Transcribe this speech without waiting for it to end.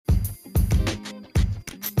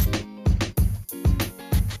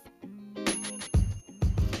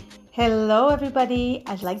Hello, everybody.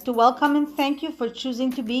 I'd like to welcome and thank you for choosing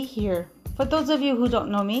to be here. For those of you who don't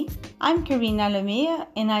know me, I'm Karina Lemia,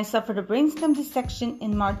 and I suffered a brainstem dissection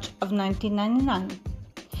in March of 1999.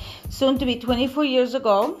 Soon to be 24 years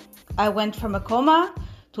ago, I went from a coma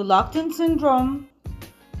to locked-in syndrome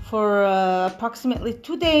for approximately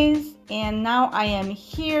 2 days, and now I am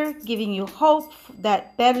here giving you hope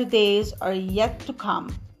that better days are yet to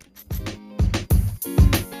come.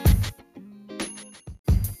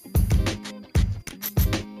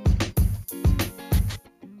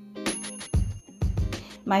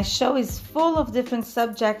 My show is full of different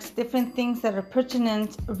subjects, different things that are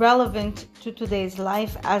pertinent, relevant to today's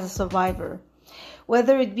life as a survivor.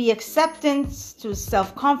 Whether it be acceptance, to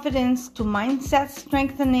self-confidence, to mindset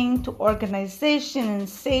strengthening, to organization and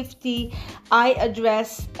safety, I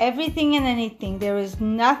address everything and anything. There is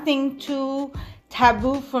nothing too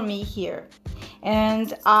taboo for me here.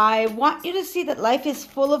 And I want you to see that life is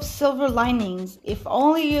full of silver linings if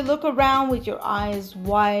only you look around with your eyes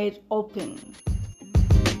wide open.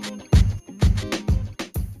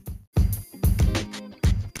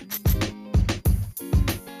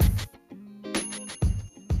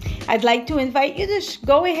 I'd like to invite you to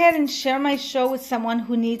go ahead and share my show with someone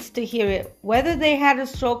who needs to hear it, whether they had a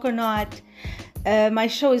stroke or not. My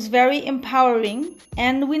show is very empowering,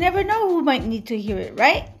 and we never know who might need to hear it,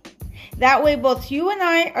 right? That way, both you and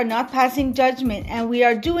I are not passing judgment, and we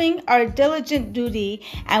are doing our diligent duty,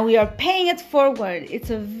 and we are paying it forward. It's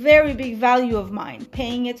a very big value of mine,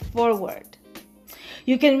 paying it forward.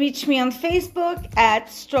 You can reach me on Facebook at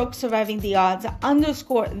Stroke Surviving the Odds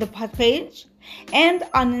 _the page, and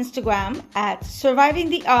on Instagram at Surviving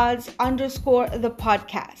the Odds _the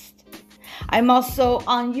podcast. I'm also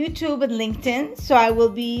on YouTube and LinkedIn, so I will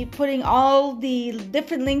be putting all the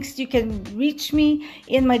different links you can reach me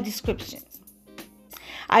in my description.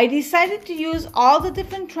 I decided to use all the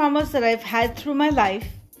different traumas that I've had through my life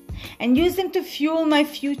and use them to fuel my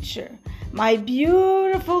future, my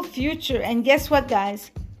beautiful future. And guess what,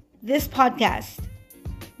 guys? This podcast,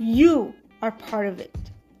 you are part of it.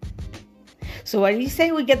 So what do you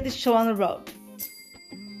say we get this show on the road?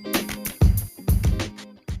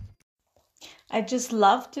 I just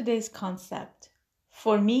love today's concept.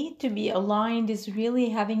 For me, to be aligned is really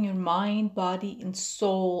having your mind, body, and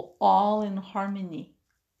soul all in harmony.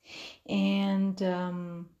 And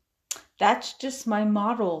that's just my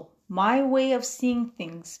model, my way of seeing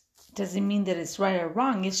things. Doesn't mean that it's right or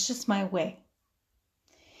wrong. It's just my way.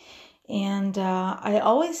 And I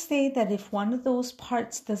always say that if one of those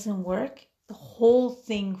parts doesn't work, the whole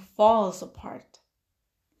thing falls apart.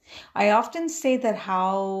 I often say that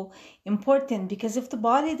how important, because if the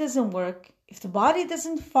body doesn't work, if the body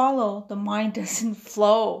doesn't follow, the mind doesn't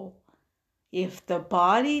flow. If the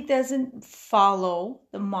body doesn't follow,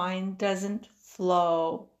 the mind doesn't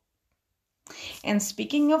flow. And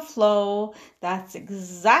speaking of flow, that's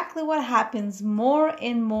exactly what happens more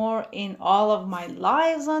and more in all of my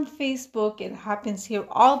lives on Facebook. It happens here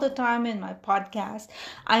all the time in my podcast.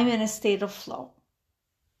 I'm in a state of flow.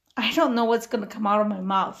 I don't know what's going to come out of my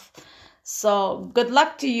mouth. So good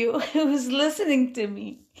luck to you who's listening to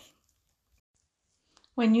me.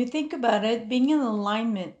 When you think about it, being in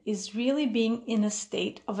alignment is really being in a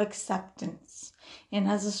state of acceptance. And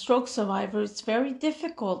as a stroke survivor, it's very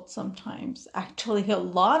difficult sometimes. Actually, a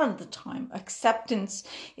lot of the time, acceptance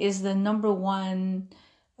is the number one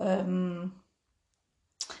thing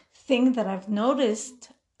that I've noticed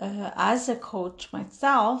as a coach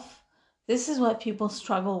myself. This is what people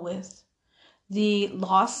struggle with. The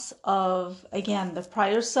loss of, again, the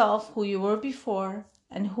prior self, who you were before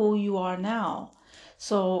and who you are now.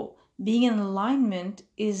 So being in alignment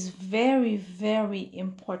is very, very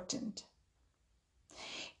important.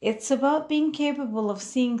 It's about being capable of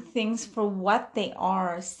seeing things for what they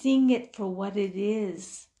are, seeing it for what it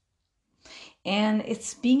is. And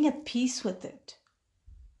it's being at peace with it.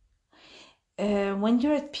 When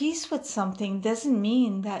you're at peace with something doesn't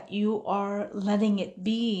mean that you are letting it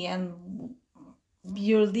be and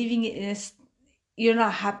you're leaving it, you're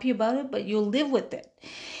not happy about it, but you'll live with it.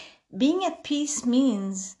 Being at peace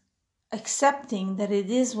means accepting that it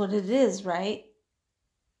is what it is, right?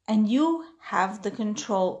 And you have the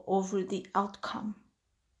control over the outcome.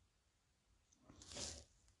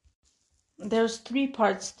 There's 3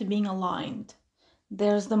 parts to being aligned.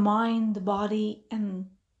 There's the mind, the body, and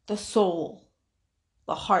the soul,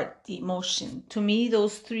 the heart, the emotion. To me,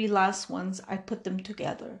 those 3 last ones, I put them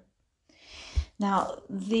together. Now,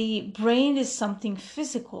 the brain is something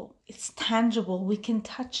physical. It's tangible. We can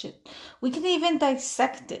touch it. We can even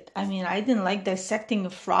dissect it. I mean, I didn't like dissecting a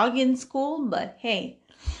frog in school, but hey,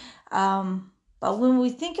 But when we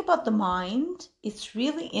think about the mind, it's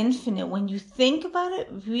really infinite. When you think about it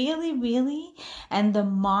really, really, and the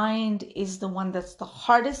mind is the one that's the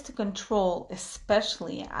hardest to control,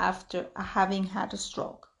 especially after having had a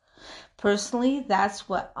stroke. Personally, that's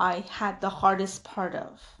what I had the hardest part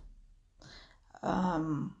of.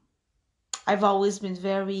 I've always been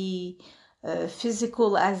very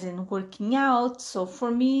physical, as in working out. So for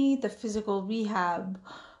me, the physical rehab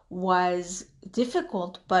was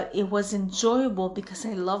difficult, but it was enjoyable because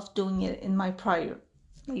I loved doing it in my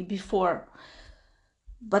before.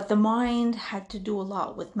 But the mind had to do a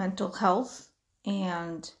lot with mental health,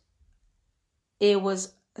 and it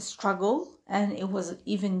was a struggle, and it was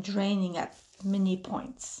even draining at many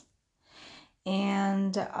points.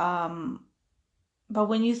 And but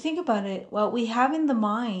when you think about it, what we have in the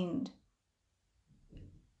mind,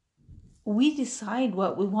 we decide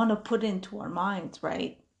what we want to put into our minds,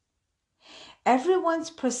 right?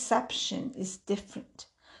 Everyone's perception is different.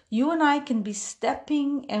 You and I can be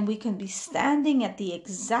stepping and we can be standing at the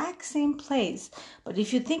exact same place. But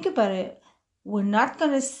if you think about it, we're not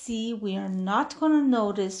going to see, we are not going to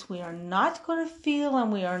notice, we are not going to feel,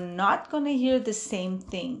 and we are not going to hear the same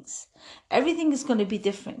things. Everything is going to be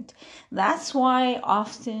different. That's why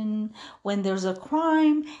often when there's a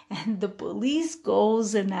crime and the police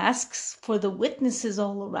goes and asks for the witnesses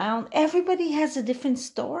all around, everybody has a different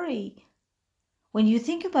story. When you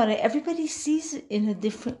think about it, everybody sees it in a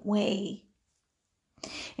different way.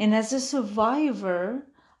 And as a survivor,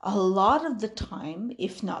 a lot of the time,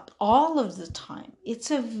 if not all of the time,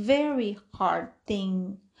 it's a very hard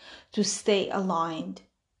thing to stay aligned.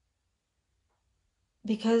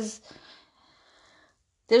 Because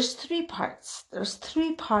there's three parts. There's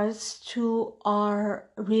three parts to our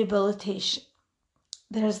rehabilitation.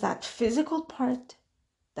 There's that physical part,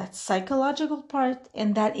 that psychological part,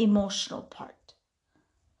 and that emotional part.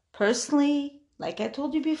 Personally, like I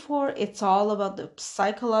told you before, it's all about the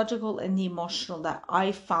psychological and the emotional that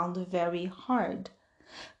I found very hard.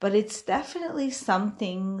 But it's definitely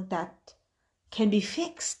something that can be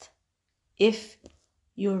fixed if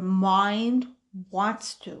your mind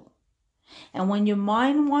wants to. And when your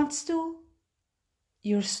mind wants to,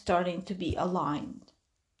 you're starting to be aligned.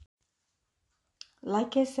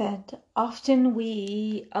 Like I said, often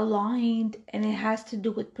we aligned, and it has to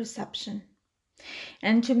do with perception.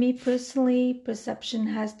 And to me personally, perception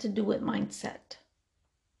has to do with mindset.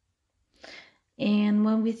 And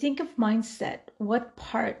when we think of mindset, what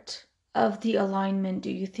part of the alignment do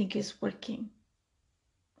you think is working?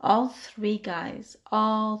 All three, guys,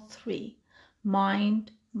 all three: mind,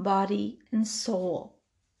 body, and soul.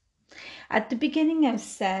 At the beginning, I've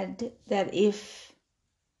said that if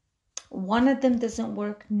one of them doesn't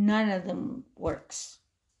work, none of them works.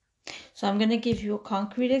 So I'm going to give you a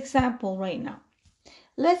concrete example right now.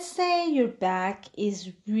 Let's say your back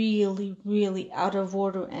is really, really out of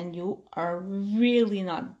order and you are really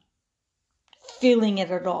not feeling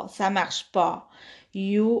it at all. Ça marche pas.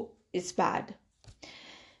 It's bad.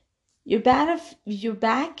 Your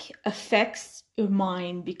back affects your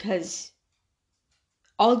mind because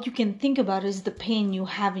all you can think about is the pain you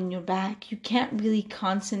have in your back. You can't really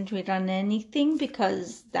concentrate on anything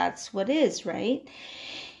because that's what is, right?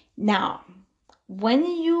 Now, when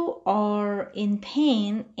you are in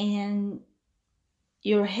pain and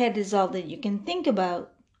your head is all that you can think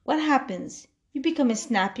about, what happens? You become a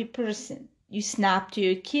snappy person. You snap to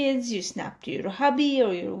your kids, you snap to your hubby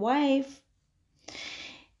or your wife.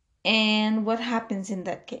 And what happens in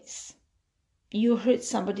that case? You hurt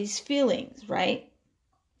somebody's feelings, right?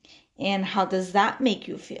 And how does that make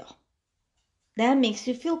you feel? That makes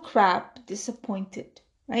you feel crap, disappointed,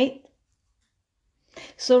 right?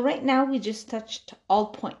 So right now we just touched all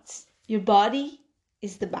points. Your body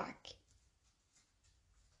is the back.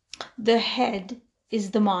 The head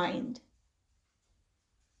is the mind.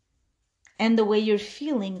 And the way you're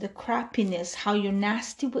feeling, the crappiness, how you're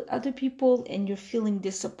nasty with other people and you're feeling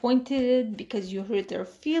disappointed because you hurt their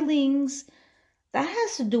feelings, that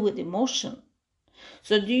has to do with emotion.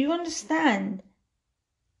 So do you understand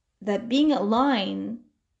that being aligned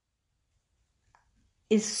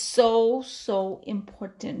is so, so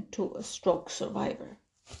important to a stroke survivor?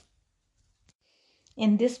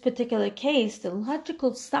 In this particular case, the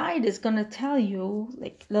logical side is going to tell you,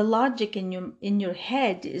 like the logic in your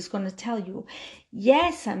head is going to tell you,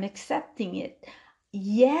 yes, I'm accepting it.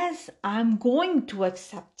 Yes, I'm going to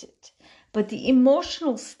accept it. But the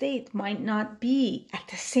emotional state might not be at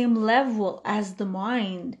the same level as the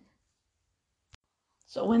mind.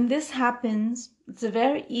 So when this happens, it's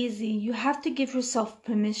very easy. You have to give yourself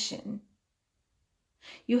permission.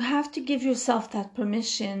 You have to give yourself that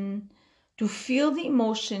permission to feel the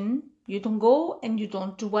emotion You don't go and you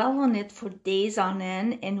don't dwell on it for days on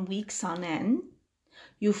end and weeks on end.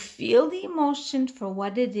 You feel the emotion for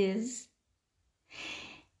what it is.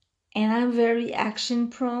 And I'm very action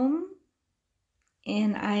prone.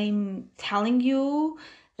 And I'm telling you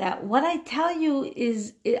that what I tell you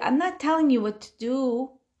is, I'm not telling you what to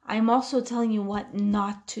do. I'm also telling you what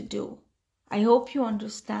not to do. I hope you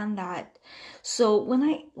understand that. So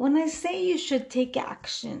when I say you should take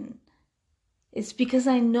action, it's because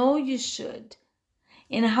I know you should.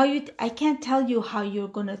 And I can't tell you how you're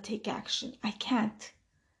going to take action. I can't.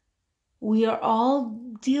 We are all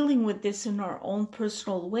dealing with this in our own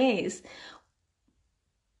personal ways.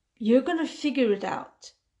 You're going to figure it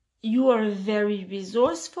out. You are very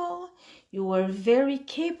resourceful. You are very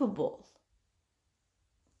capable.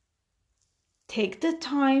 Take the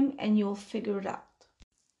time and you'll figure it out.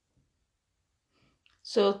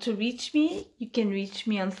 So to reach me, you can reach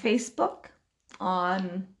me on Facebook.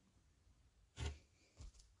 I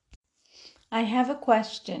have a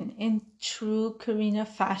question. In true Karina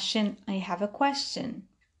fashion, I have a question.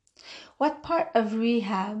 What part of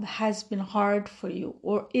rehab has been hard for you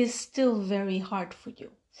or is still very hard for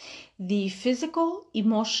you? The physical,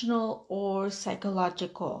 emotional, or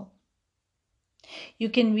psychological? You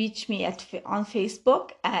can reach me on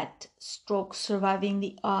Facebook at Stroke Surviving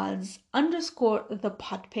the Odds _ the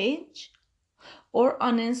pod page, or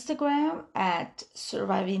on Instagram at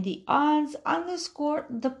Surviving the Odds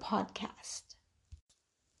 _ the podcast.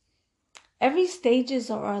 Every stages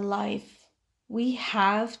of our life, we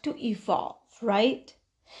have to evolve, right?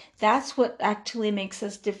 That's what actually makes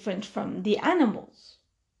us different from the animals.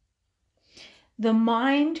 The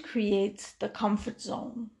mind creates the comfort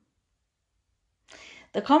zone.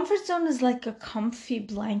 The comfort zone is like a comfy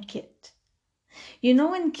blanket. You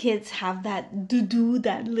know when kids have that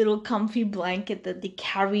that little comfy blanket that they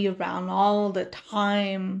carry around all the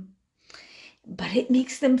time, but it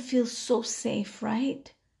makes them feel so safe,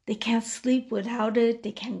 right? They can't sleep without it.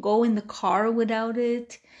 They can't go in the car without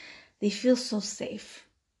it. They feel so safe.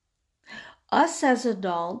 Us as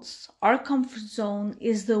adults, our comfort zone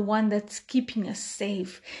is the one that's keeping us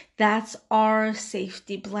safe. That's our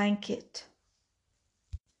safety blanket.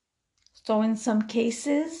 So in some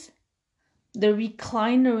cases, the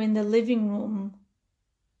recliner in the living room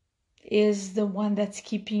is the one that's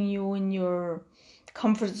keeping you in your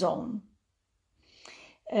comfort zone.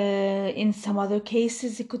 In some other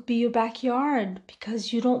cases, it could be your backyard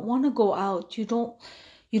because you don't want to go out. You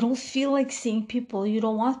don't feel like seeing people. You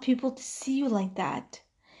don't want people to see you like that.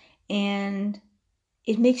 And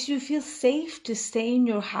it makes you feel safe to stay in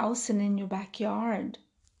your house and in your backyard.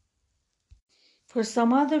 For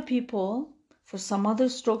some other people, for some other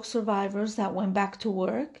stroke survivors that went back to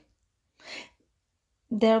work,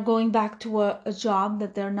 they're going back to a job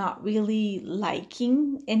that they're not really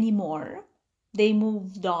liking anymore. They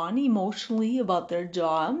moved on emotionally about their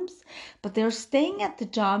jobs, but they're staying at the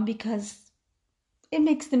job because it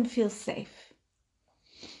makes them feel safe.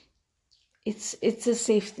 It's a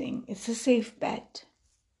safe thing. It's a safe bet.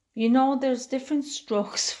 You know, there's different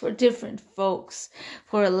strokes for different folks.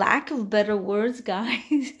 For a lack of better words,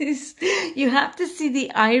 guys, you have to see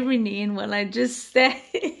the irony in what I just said.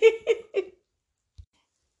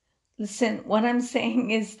 Listen, what I'm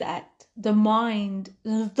saying is that the mind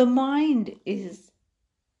is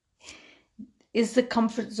the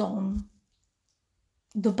comfort zone.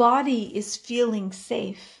 The body is feeling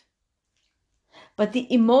safe. But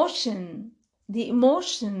the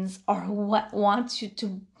emotions are what wants you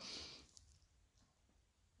to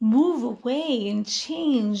move away and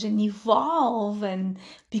change and evolve and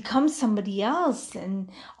become somebody else. And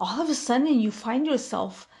all of a sudden you find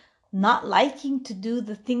yourself not liking to do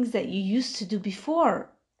the things that you used to do before,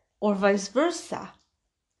 or vice versa.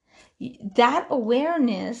 That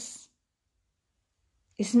awareness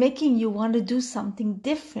is making you want to do something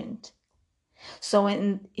different. So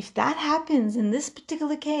if that happens in this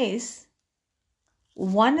particular case,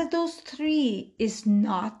 one of those three is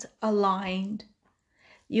not aligned.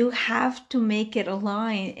 You have to make it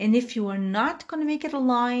align. And if you are not going to make it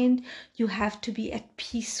aligned, you have to be at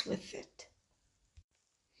peace with it.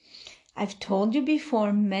 I've told you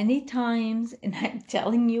before many times, and I'm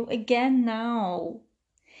telling you again now,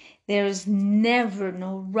 there is never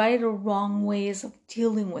no right or wrong ways of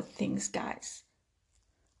dealing with things, guys.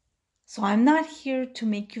 So I'm not here to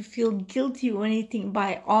make you feel guilty or anything.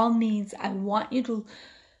 By all means, I want you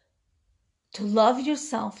to love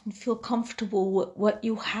yourself and feel comfortable with what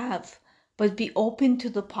you have, but be open to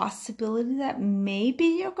the possibility that maybe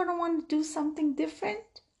you're going to want to do something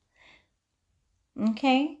different.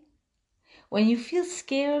 Okay? When you feel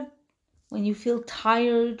scared, when you feel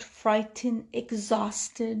tired, frightened,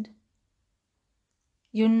 exhausted,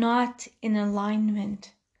 You're not in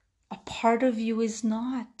alignment. A part of you is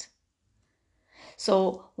not.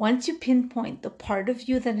 So once you pinpoint the part of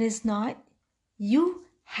you that is not, you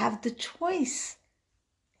have the choice.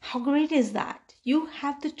 How great is that? You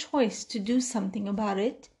have the choice to do something about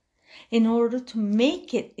it in order to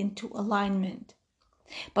make it into alignment.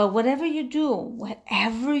 But whatever you do,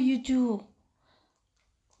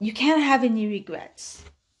 you can't have any regrets.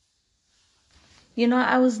 You know,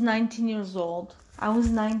 I was 19 years old.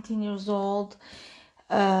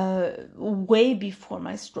 Way before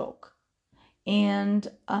my stroke. And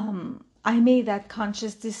I made that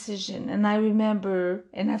conscious decision. And I remember,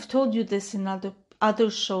 and I've told you this in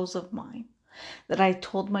other shows of mine, that I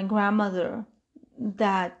told my grandmother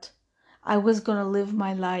that I was going to live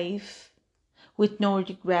my life with no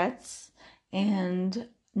regrets and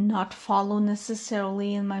not follow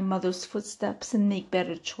necessarily in my mother's footsteps and make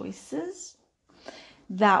better choices.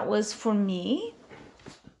 That was for me.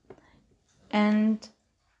 And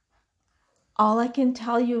all I can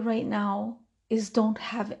tell you right now is don't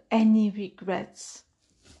have any regrets.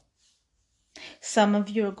 Some of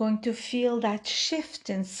you are going to feel that shift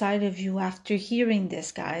inside of you after hearing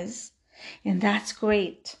this, guys. And that's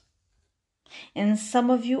great. And some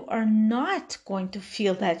of you are not going to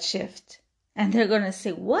feel that shift. And they're going to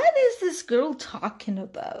say, what is this girl talking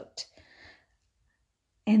about?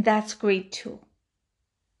 And that's great too.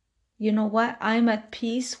 You know what? I'm at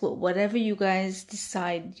peace with whatever you guys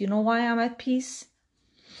decide. You know why I'm at peace?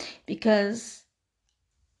 Because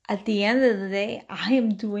at the end of the day, I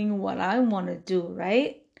am doing what I want to do,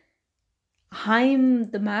 right? I'm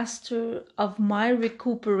the master of my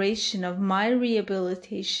recuperation, of my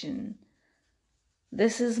rehabilitation.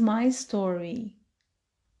 This is my story.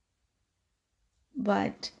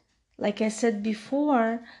 But like I said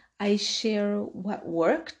before, I share what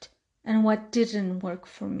worked and what didn't work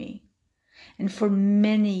for me. And for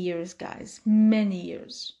many years, guys, many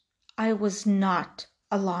years, I was not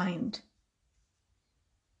aligned.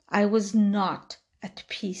 I was not at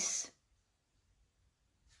peace.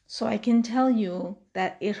 So I can tell you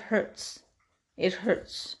that it hurts. It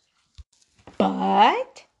hurts.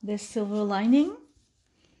 But the silver lining,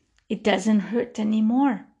 it doesn't hurt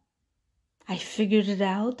anymore. I figured it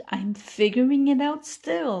out. I'm figuring it out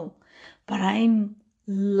still. But I'm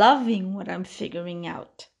loving what I'm figuring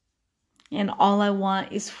out. And all I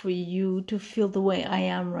want is for you to feel the way I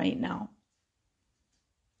am right now.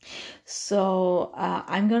 So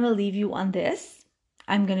I'm going to leave you on this.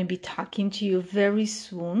 I'm going to be talking to you very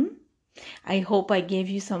soon. I hope I gave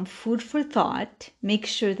you some food for thought. Make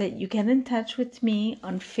sure that you get in touch with me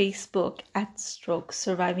on Facebook at Stroke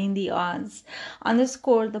Surviving the Odds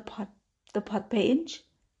 _ the pod page,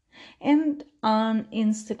 and on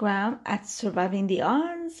Instagram at Surviving the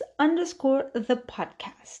Odds _ the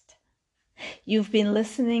podcast. You've been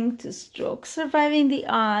listening to Stroke Surviving the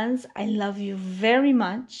Odds. I love you very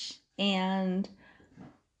much, and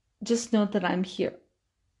just know that I'm here.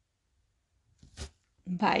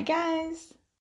 Bye, guys.